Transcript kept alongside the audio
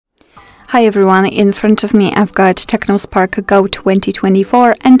Hi everyone, in front of me I've got Tecno Spark Go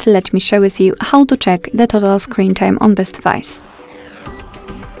 2024 and let me share with you how to check the total screen time on this device.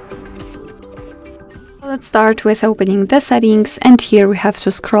 Let's start with opening the settings, and here we have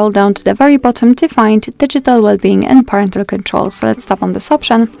to scroll down to the very bottom to find digital well-being and parental controls. So let's tap on this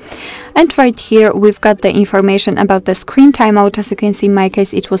option, and right here we've got the information about the screen timeout. As you can see, in my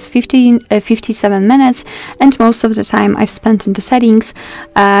case it was 57 minutes, and most of the time I've spent in the settings.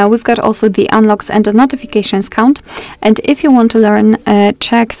 We've got also the unlocks and the notifications count, and if you want to learn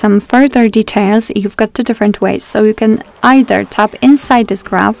check some further details, you've got two different ways. So you can either tap inside this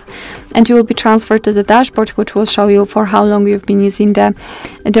graph and you will be transferred to the dashboard, which will show you for how long you've been using the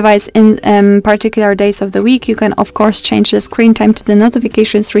device in particular days of the week. You can of course change the screen time to the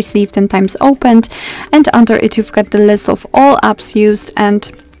notifications received and times opened, and under it you've got the list of all apps used and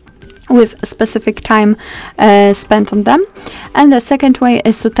with specific time spent on them. And the second way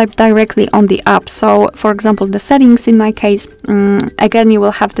is to type directly on the app. So for example, the settings in my case, again you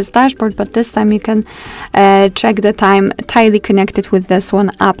will have this dashboard, but this time you can check the time tightly connected with this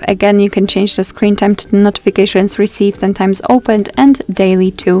one app. Again, you can change the screen time to the notifications received and times opened, and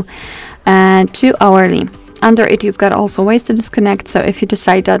daily to hourly. Under it you've got also ways to disconnect. So if you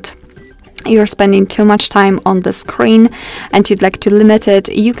decide that you're spending too much time on the screen and you'd like to limit it,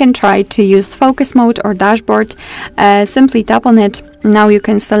 you can try to use focus mode or dashboard. Simply tap on it. Now you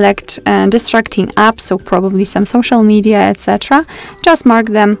can select distracting apps, so probably some social media, etc. Just mark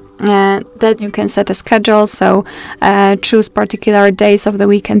them. Then you can set a schedule, so choose particular days of the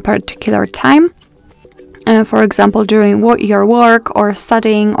week and particular time. For example, during your work or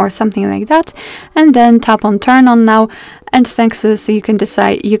studying or something like that, and then tap on turn on now, and thanks to this you can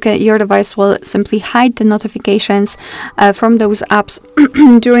decide your device will simply hide the notifications from those apps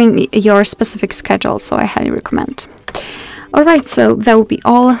during your specific schedule, so I highly recommend. Alright, so that will be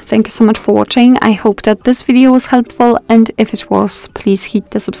all. Thank you so much for watching. I hope that this video was helpful, and if it was, please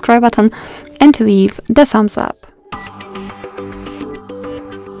hit the subscribe button and leave the thumbs up.